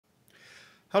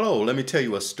Hello, let me tell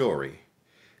you a story.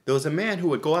 There was a man who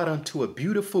would go out onto a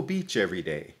beautiful beach every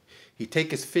day. He'd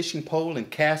take his fishing pole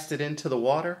and cast it into the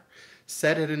water,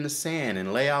 set it in the sand,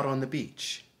 and lay out on the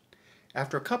beach.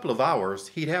 After a couple of hours,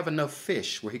 he'd have enough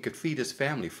fish where he could feed his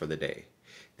family for the day.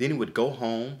 Then he would go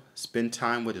home, spend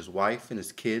time with his wife and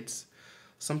his kids.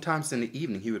 Sometimes in the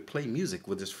evening, he would play music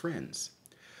with his friends.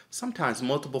 Sometimes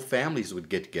multiple families would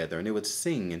get together and they would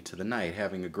sing into the night,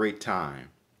 having a great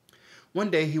time. One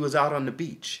day he was out on the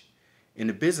beach, and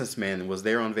the businessman was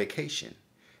there on vacation.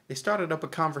 They started up a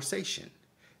conversation.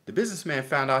 The businessman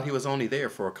found out he was only there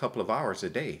for a couple of hours a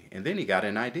day, and then he got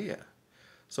an idea.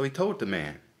 So he told the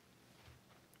man,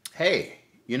 "Hey,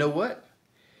 you know what?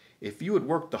 If you would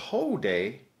work the whole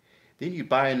day, then you'd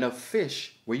buy enough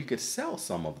fish where you could sell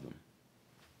some of them."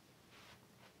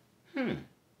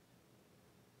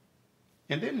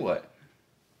 And then what?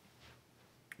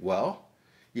 Well,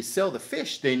 you sell the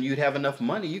fish, then you'd have enough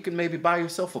money. You can maybe buy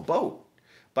yourself a boat.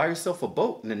 Buy yourself a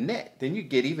boat and a net. Then you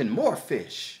get even more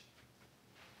fish.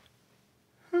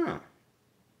 And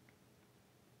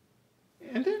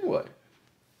then what?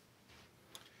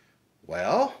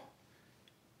 Well,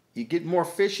 you get more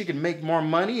fish, you can make more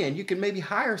money, and you can maybe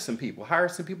hire some people. Hire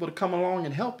some people to come along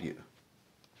and help you.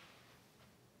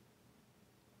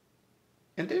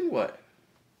 And then what?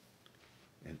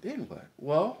 And then what?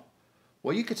 Well,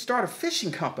 you could start a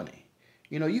fishing company.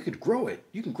 You could grow it.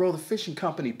 You can grow the fishing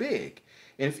company big.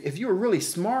 And if you were really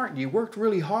smart and you worked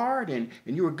really hard and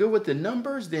you were good with the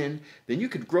numbers, then you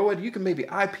could grow it. You could maybe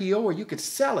IPO or you could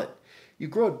sell it. You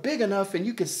grow it big enough and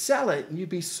you could sell it and you'd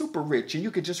be super rich and you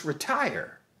could just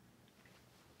retire.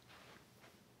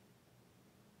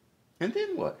 And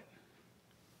then what?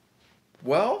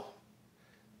 Well,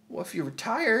 if you're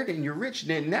retired and you're rich,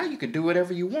 then now you can do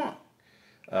whatever you want.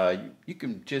 You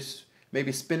can just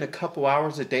maybe spend a couple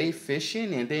hours a day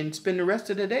fishing and then spend the rest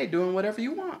of the day doing whatever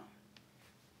you want.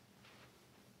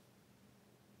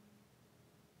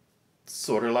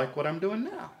 Sort of like what I'm doing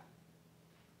now.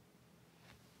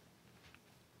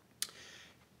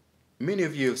 Many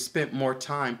of you have spent more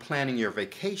time planning your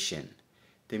vacation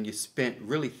than you spent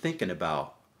really thinking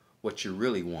about what you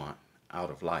really want out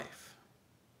of life.